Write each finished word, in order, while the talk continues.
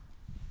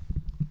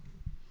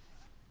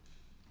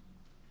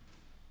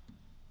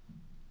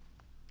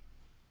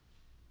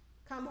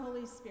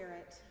Holy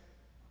Spirit.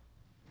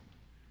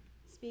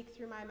 Speak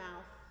through my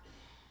mouth.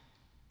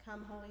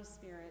 Come, Holy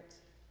Spirit.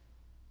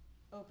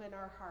 Open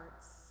our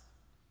hearts.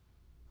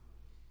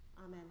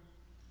 Amen.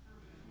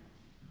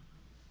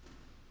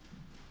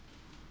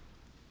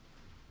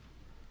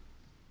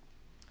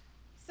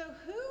 So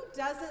who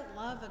doesn't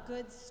love a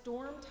good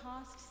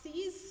storm-tossed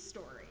seas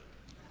story?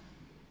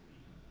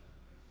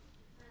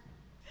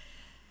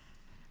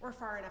 We're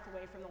far enough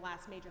away from the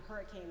last major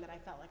hurricane that I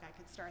felt like I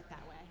could start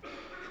that way.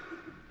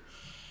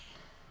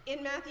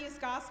 In Matthew's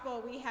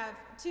gospel, we have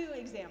two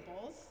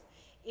examples.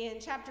 In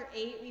chapter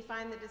 8, we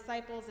find the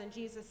disciples and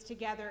Jesus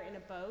together in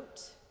a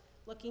boat,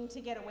 looking to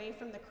get away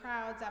from the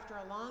crowds after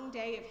a long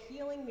day of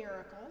healing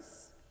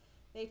miracles.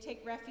 They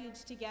take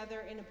refuge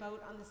together in a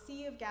boat on the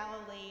Sea of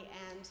Galilee,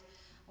 and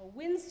a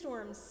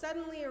windstorm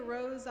suddenly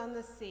arose on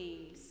the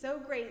sea, so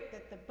great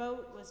that the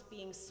boat was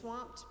being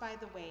swamped by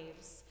the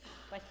waves.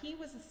 But he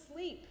was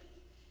asleep,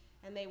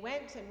 and they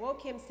went and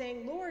woke him,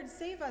 saying, "Lord,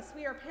 save us,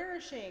 we are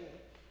perishing."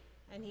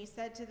 And he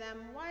said to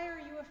them, "Why are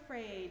you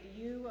afraid,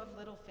 you of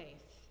little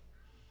faith?"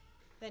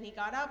 Then he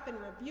got up and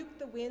rebuked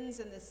the winds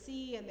and the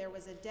sea, and there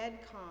was a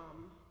dead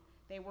calm.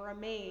 They were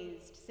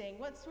amazed, saying,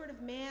 "What sort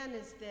of man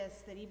is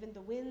this, that even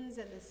the winds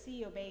and the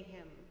sea obey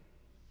him?"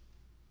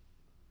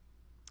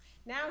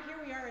 Now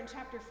here we are in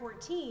chapter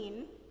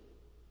 14,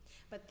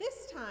 but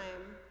this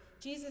time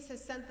Jesus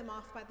has sent them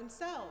off by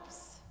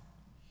themselves.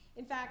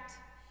 In fact,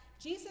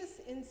 Jesus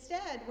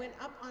instead went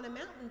up on a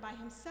mountain by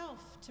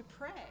himself to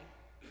pray.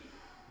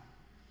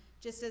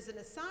 Just as an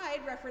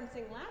aside,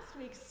 referencing last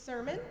week's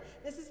sermon,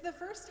 this is the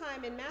first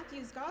time in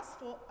Matthew's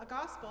gospel,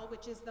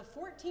 which is the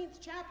 14th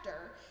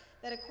chapter,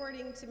 that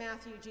according to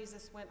Matthew,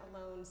 Jesus went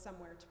alone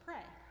somewhere to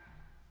pray.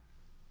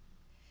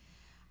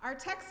 Our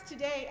text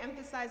today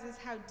emphasizes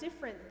how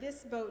different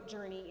this boat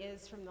journey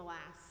is from the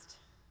last.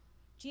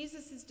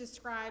 Jesus is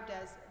described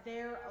as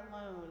there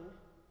alone,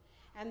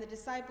 and the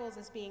disciples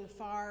as being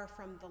far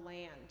from the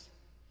land.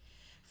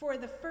 For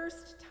the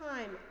first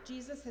time,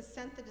 Jesus has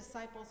sent the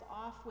disciples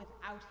off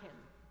without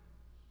him.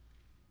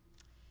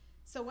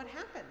 So what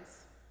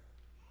happens?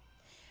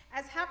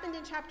 As happened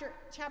in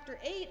chapter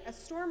 8, a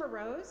storm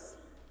arose.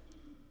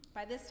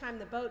 By this time,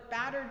 the boat,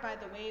 battered by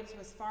the waves,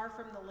 was far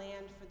from the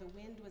land, for the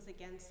wind was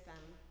against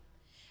them.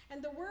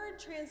 And the word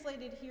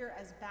translated here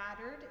as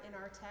battered in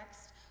our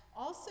text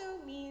also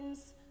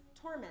means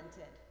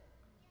tormented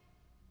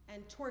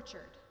and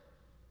tortured.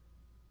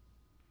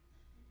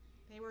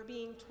 They were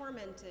being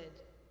tormented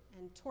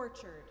and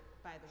tortured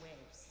by the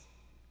waves.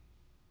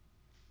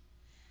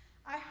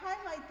 I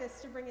highlight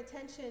this to bring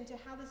attention to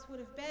how this would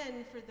have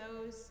been for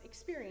those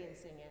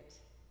experiencing it.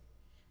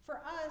 For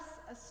us,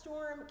 a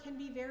storm can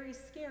be very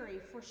scary,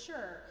 for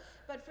sure,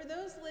 but for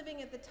those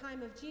living at the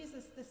time of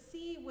Jesus, the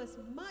sea was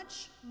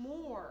much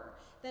more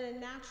than a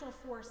natural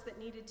force that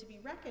needed to be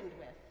reckoned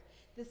with.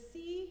 The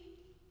sea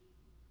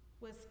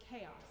was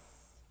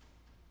chaos.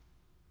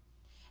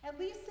 At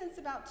least since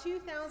about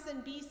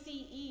 2000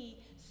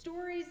 BCE,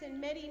 stories in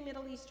many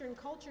Middle Eastern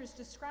cultures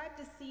describe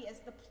the sea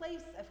as the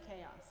place of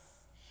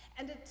chaos,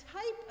 and a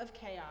type of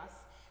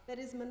chaos that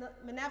is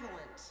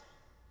malevolent,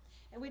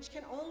 and which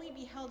can only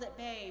be held at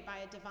bay by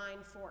a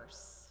divine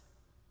force.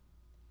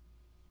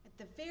 At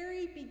the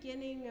very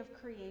beginning of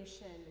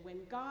creation,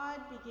 when God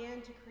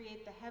began to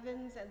create the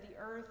heavens and the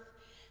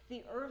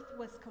earth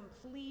was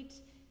complete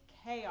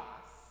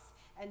chaos,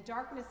 and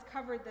darkness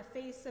covered the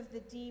face of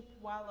the deep,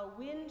 while a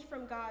wind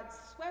from God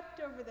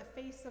swept over the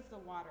face of the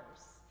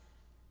waters.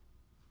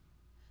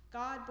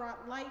 God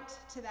brought light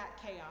to that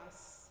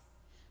chaos.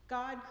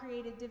 God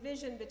created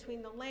division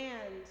between the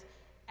land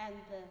and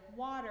the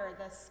water,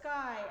 the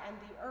sky and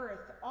the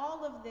earth.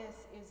 All of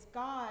this is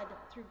God,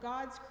 through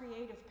God's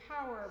creative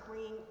power,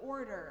 bringing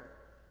order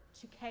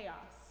to chaos.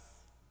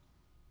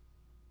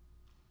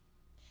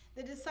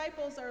 The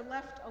disciples are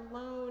left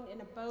alone in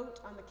a boat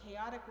on the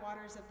chaotic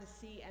waters of the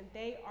sea, and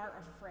they are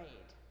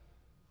afraid.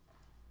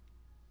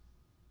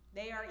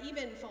 They are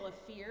even full of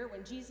fear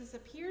when Jesus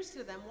appears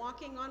to them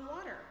walking on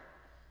water.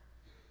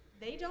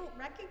 They don't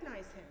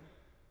recognize him.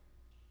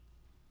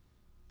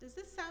 Does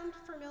this sound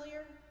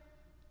familiar?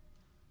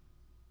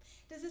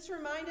 Does this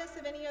remind us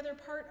of any other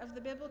part of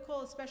the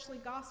biblical, especially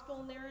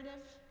gospel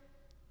narrative?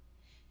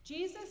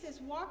 Jesus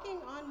is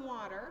walking on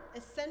water,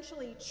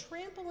 essentially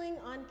trampling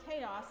on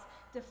chaos,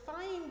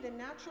 defying the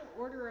natural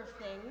order of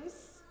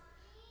things,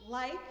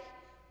 like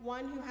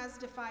one who has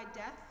defied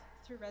death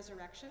through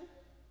resurrection.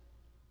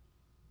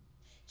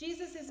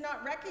 Jesus is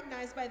not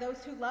recognized by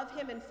those who love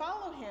him and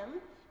follow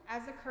him,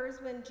 as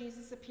occurs when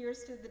Jesus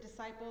appears to the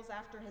disciples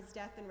after his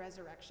death and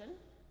resurrection.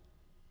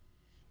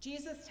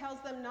 Jesus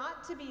tells them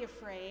not to be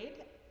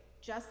afraid,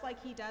 just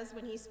like he does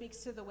when he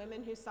speaks to the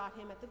women who sought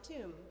him at the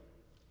tomb.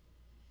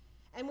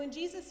 And when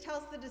Jesus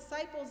tells the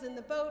disciples in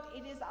the boat,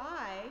 "It is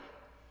I,"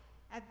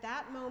 at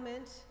that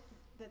moment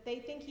that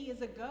they think he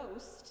is a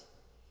ghost,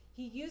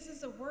 he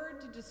uses a word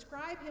to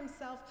describe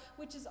himself,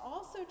 which is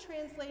also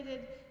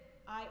translated,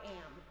 "I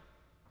am."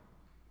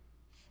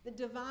 The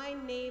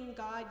divine name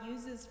God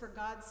uses for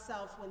God's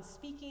self when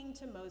speaking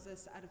to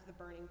Moses out of the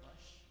burning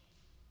bush.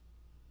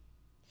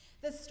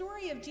 The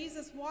story of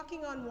Jesus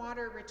walking on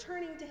water,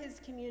 returning to his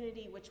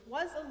community, which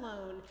was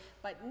alone,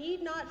 but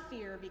need not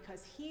fear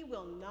because he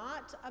will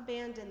not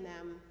abandon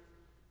them.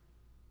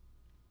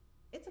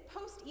 It's a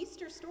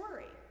post-Easter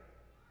story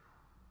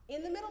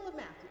in the middle of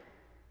Matthew.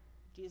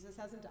 Jesus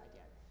hasn't died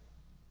yet.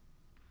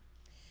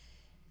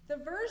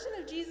 The version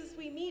of Jesus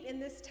we meet in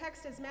this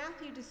text as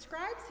Matthew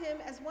describes him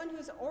as one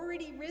who's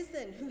already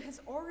risen, who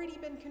has already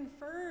been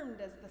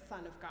confirmed as the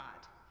Son of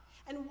God.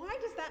 And why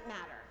does that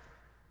matter?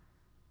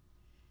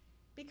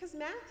 Because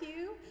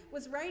Matthew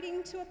was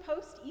writing to a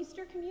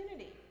post-Easter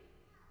community.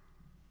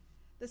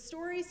 The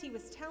stories he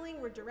was telling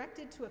were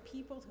directed to a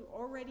people who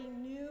already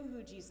knew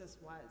who Jesus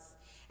was.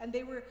 And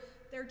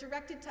they're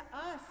directed to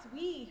us,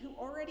 we who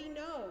already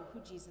know who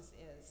Jesus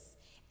is.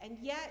 And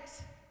yet,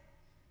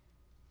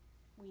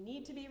 we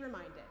need to be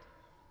reminded.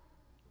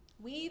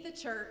 We, the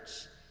church,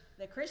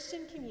 the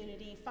Christian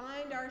community,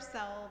 find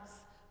ourselves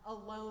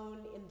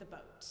alone in the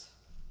boat.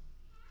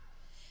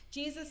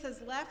 Jesus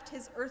has left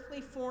his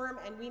earthly form,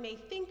 and we may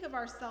think of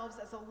ourselves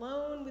as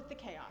alone with the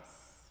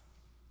chaos.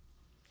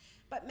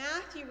 But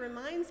Matthew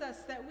reminds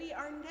us that we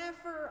are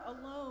never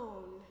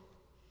alone.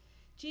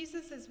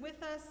 Jesus is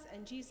with us,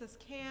 and Jesus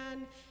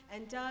can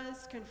and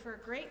does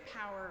confer great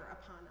power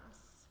upon us.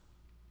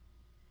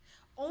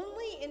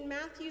 Only in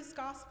Matthew's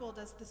gospel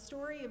does the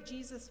story of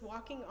Jesus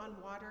walking on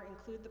water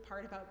include the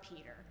part about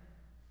Peter.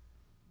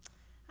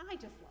 I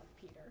just love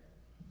Peter.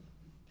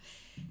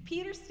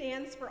 Peter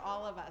stands for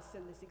all of us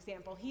in this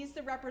example. He's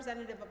the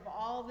representative of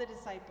all the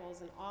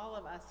disciples and all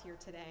of us here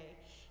today.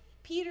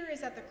 Peter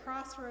is at the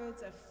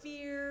crossroads of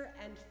fear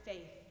and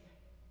faith.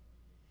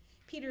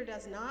 Peter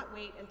does not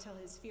wait until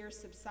his fear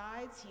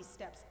subsides. He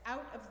steps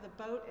out of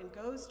the boat and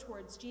goes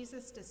towards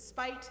Jesus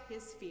despite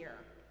his fear.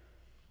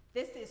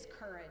 This is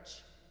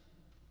courage.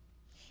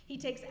 He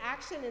takes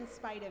action in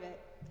spite of it.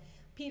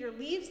 Peter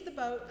leaves the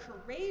boat,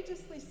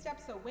 courageously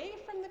steps away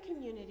from the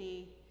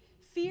community.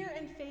 Fear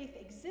and faith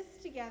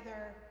exist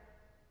together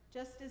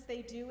just as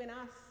they do in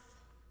us,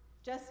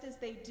 just as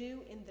they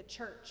do in the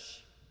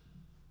church.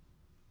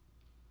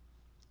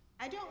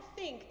 I don't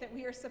think that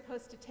we are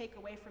supposed to take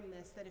away from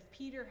this that if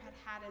Peter had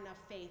had enough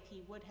faith,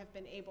 he would have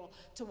been able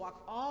to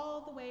walk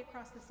all the way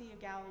across the Sea of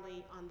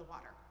Galilee on the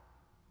water.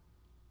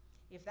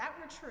 If that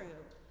were true,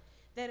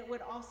 then it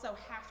would also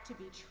have to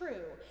be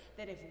true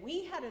that if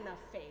we had enough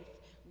faith,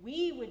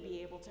 we would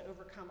be able to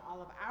overcome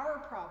all of our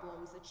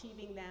problems,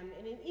 achieving them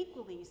in an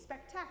equally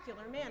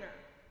spectacular manner.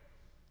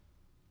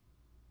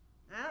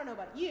 I don't know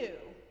about you,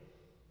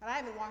 but I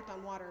haven't walked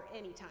on water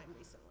any time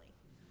recently.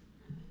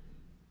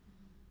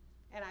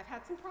 And I've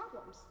had some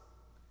problems.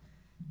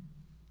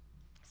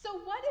 So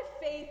what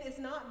if faith is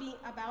not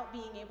about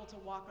being able to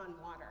walk on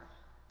water,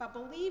 but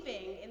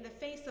believing in the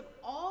face of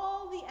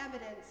all the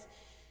evidence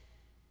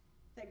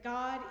that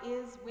God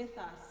is with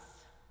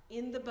us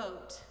in the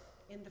boat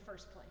in the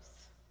first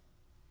place?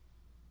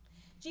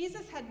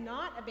 Jesus had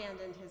not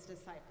abandoned his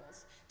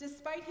disciples.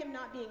 Despite him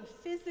not being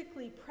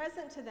physically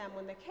present to them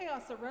when the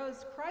chaos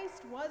arose,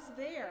 Christ was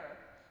there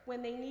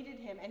when they needed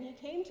him, and he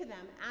came to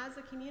them as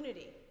a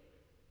community.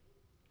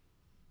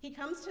 He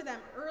comes to them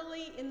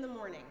early in the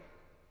morning.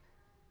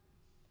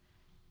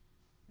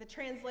 The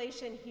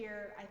translation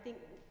here, I think,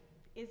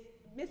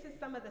 misses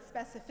some of the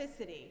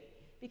specificity,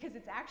 because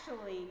it's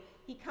actually,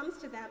 he comes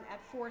to them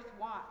at fourth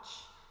watch,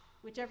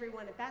 which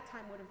everyone at that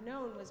time would have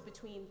known was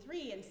between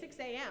 3 and 6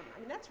 a.m. I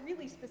mean, that's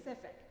really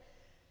specific.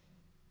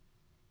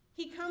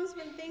 He comes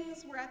when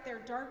things were at their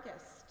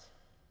darkest,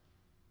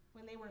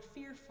 when they were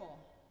fearful.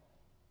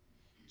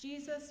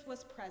 Jesus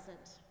was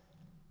present.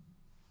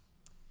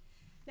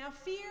 Now,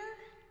 fear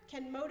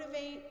can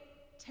motivate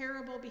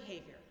terrible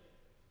behavior.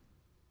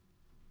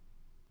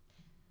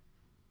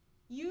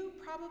 You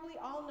probably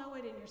all know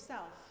it in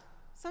yourself.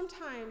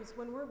 Sometimes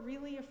when we're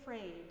really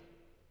afraid,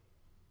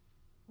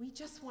 we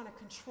just want to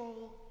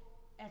control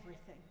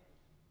everything,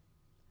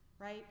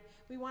 right?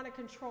 We want to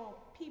control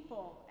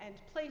people and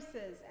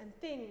places and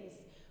things.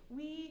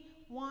 We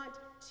want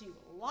to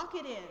lock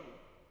it in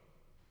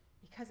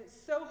because it's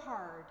so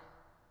hard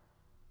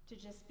to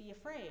just be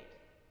afraid.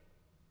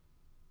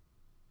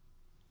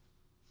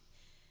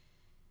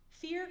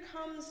 Fear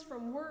comes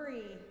from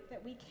worry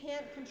that we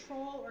can't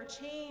control or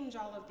change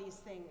all of these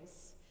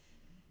things.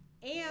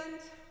 And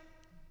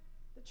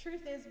the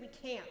truth is, we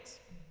can't.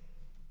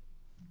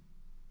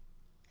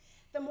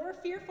 The more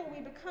fearful we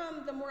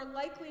become, the more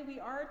likely we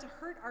are to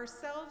hurt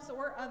ourselves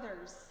or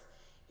others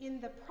in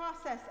the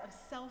process of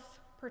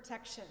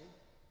self-protection.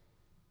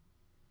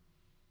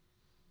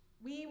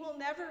 We will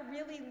never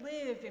really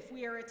live if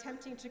we are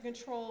attempting to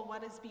control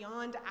what is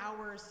beyond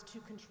ours to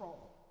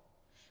control.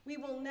 We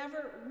will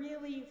never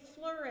really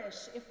flourish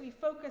if we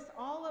focus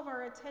all of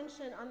our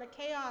attention on the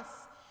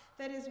chaos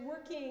that is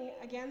working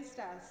against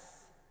us.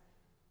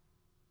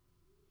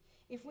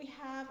 If we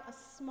have a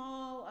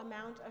small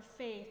amount of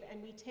faith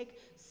and we take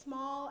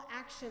small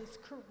actions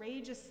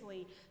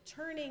courageously,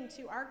 turning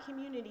to our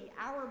community,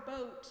 our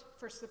boat,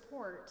 for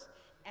support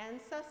and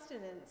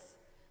sustenance,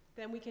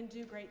 then we can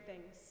do great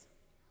things.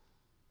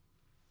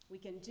 We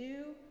can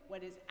do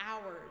what is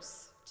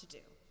ours to do.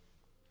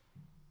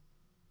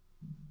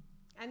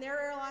 And there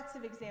are lots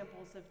of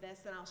examples of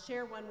this, and I'll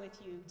share one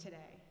with you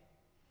today.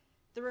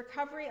 The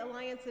Recovery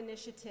Alliance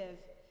Initiative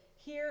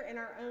here in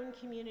our own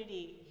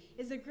community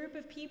is a group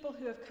of people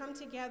who have come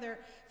together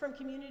from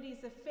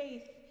communities of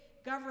faith,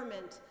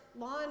 government,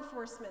 law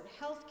enforcement,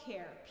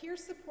 healthcare, peer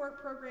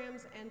support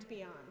programs, and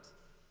beyond.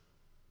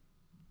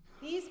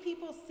 These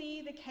people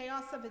see the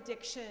chaos of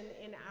addiction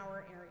in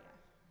our area.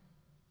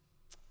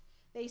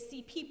 They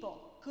see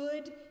people,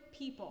 good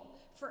people,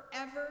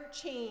 forever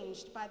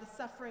changed by the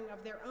suffering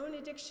of their own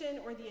addiction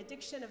or the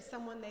addiction of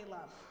someone they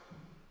love.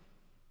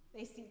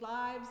 They see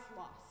lives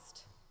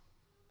lost.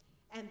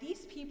 And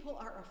these people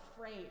are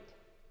afraid.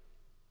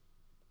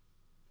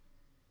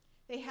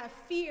 They have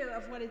fear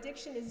of what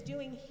addiction is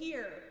doing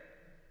here.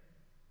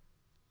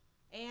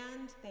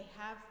 And they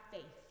have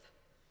faith.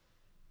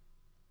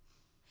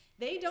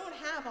 They don't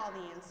have all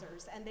the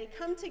answers, and they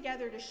come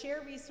together to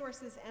share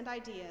resources and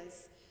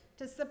ideas,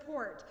 to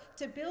support,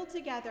 to build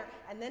together,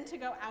 and then to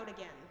go out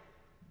again.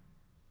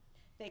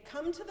 They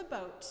come to the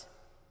boat,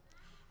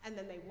 and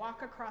then they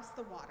walk across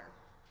the water,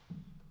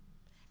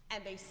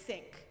 and they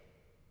sink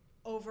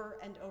over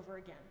and over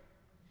again,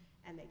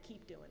 and they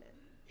keep doing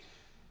it.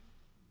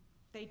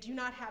 They do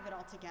not have it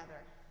all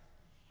together,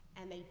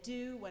 and they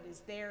do what is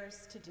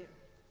theirs to do.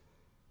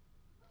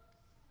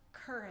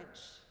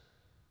 Courage,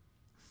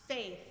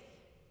 faith,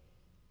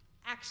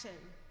 action.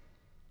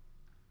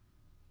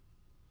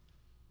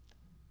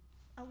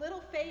 A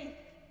little faith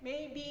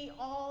may be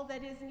all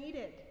that is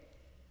needed.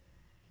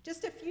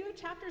 Just a few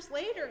chapters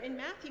later in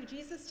Matthew,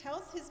 Jesus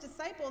tells his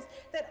disciples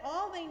that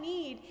all they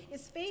need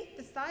is faith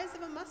the size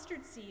of a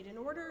mustard seed in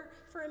order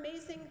for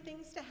amazing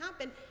things to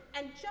happen.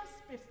 And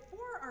just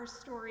before our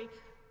story,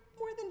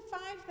 more than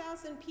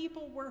 5,000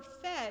 people were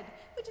fed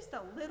with just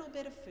a little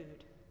bit of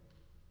food.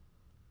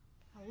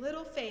 A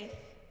little faith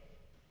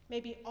may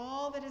be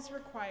all that is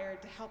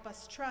required to help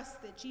us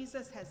trust that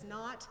Jesus has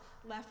not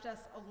left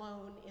us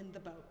alone in the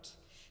boat,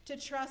 to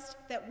trust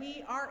that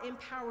we are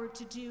empowered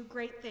to do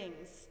great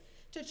things,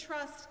 to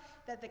trust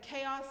that the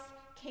chaos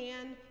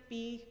can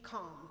be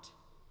calmed.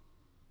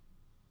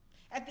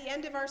 At the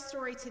end of our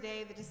story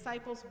today, the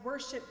disciples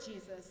worship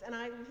Jesus, and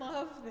I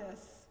love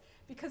this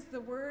because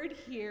the word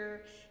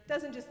here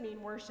doesn't just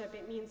mean worship,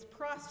 it means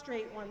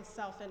prostrate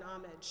oneself in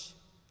homage.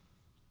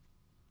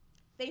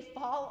 They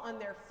fall on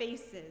their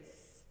faces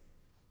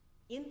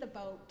in the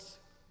boat.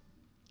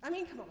 I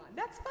mean, come on,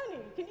 that's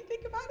funny. Can you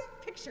think about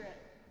it? Picture it.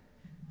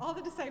 All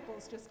the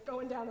disciples just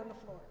going down on the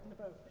floor in the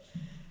boat.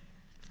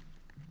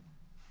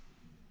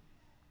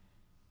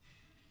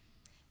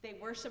 They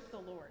worship the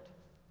Lord.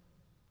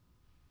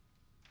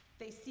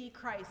 They see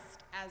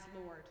Christ as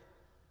Lord,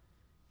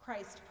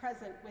 Christ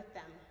present with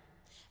them.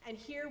 And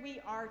here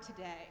we are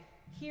today.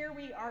 Here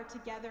we are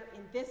together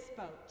in this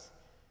boat.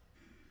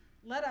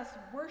 Let us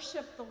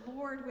worship the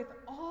Lord with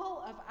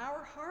all of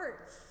our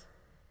hearts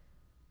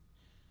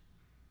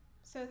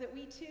so that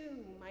we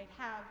too might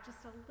have just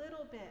a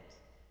little bit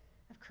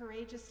of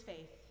courageous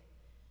faith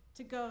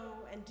to go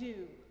and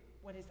do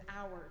what is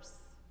ours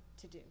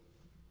to do.